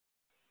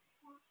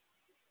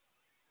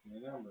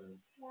Remember,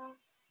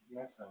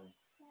 next time.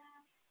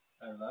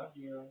 I love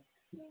you.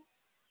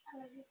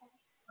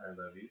 I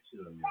love you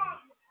too, Amelia.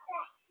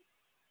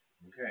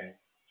 Okay.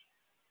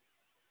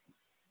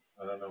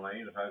 I don't know why you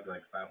need to hug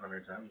like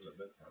 500 times at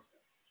bedtime.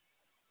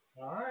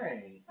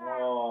 Hi.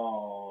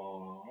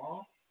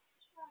 Aww.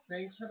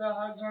 Thanks for the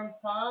hugs on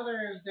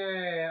Father's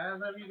Day. I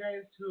love you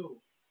guys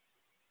too.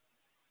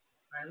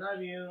 I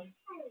love you.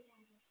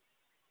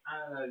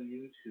 I love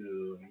you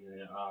too.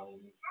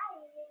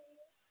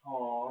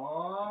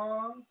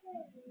 Aww.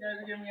 You guys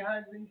are giving me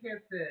hugs and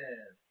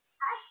kisses.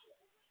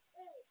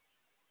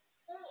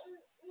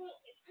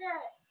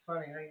 It's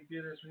funny how you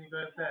do this when you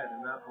go to bed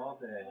and not all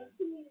day.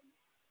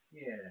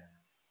 Yeah.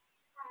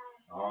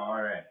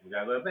 Alright, we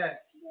gotta go to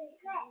bed.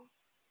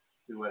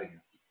 Do what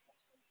again?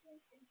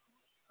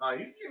 Oh,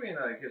 you can give me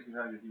another kiss and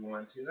hug if you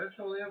want to. That's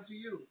totally up to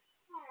you.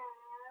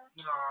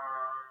 Aww,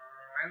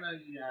 I love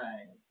you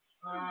guys.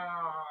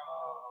 Aww.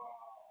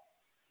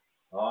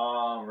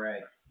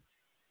 Alright.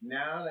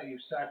 Now that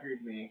you've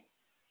suckered me,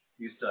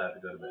 you still have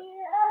to go to bed.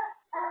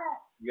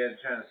 You guys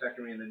are trying to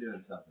sucker me into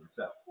doing something.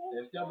 So,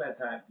 it's still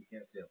bedtime. You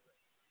can't stay up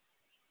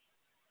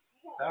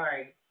late.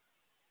 Sorry.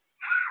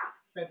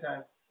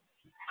 Bedtime.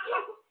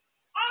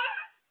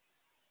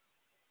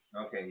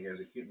 Okay, you guys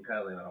are cute and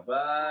cuddly now,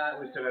 but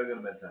we still gotta go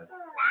to bedtime.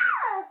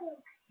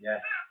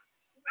 Yes.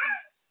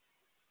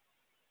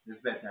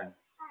 It's bedtime.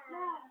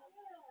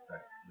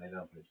 Alright, lay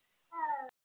down, please.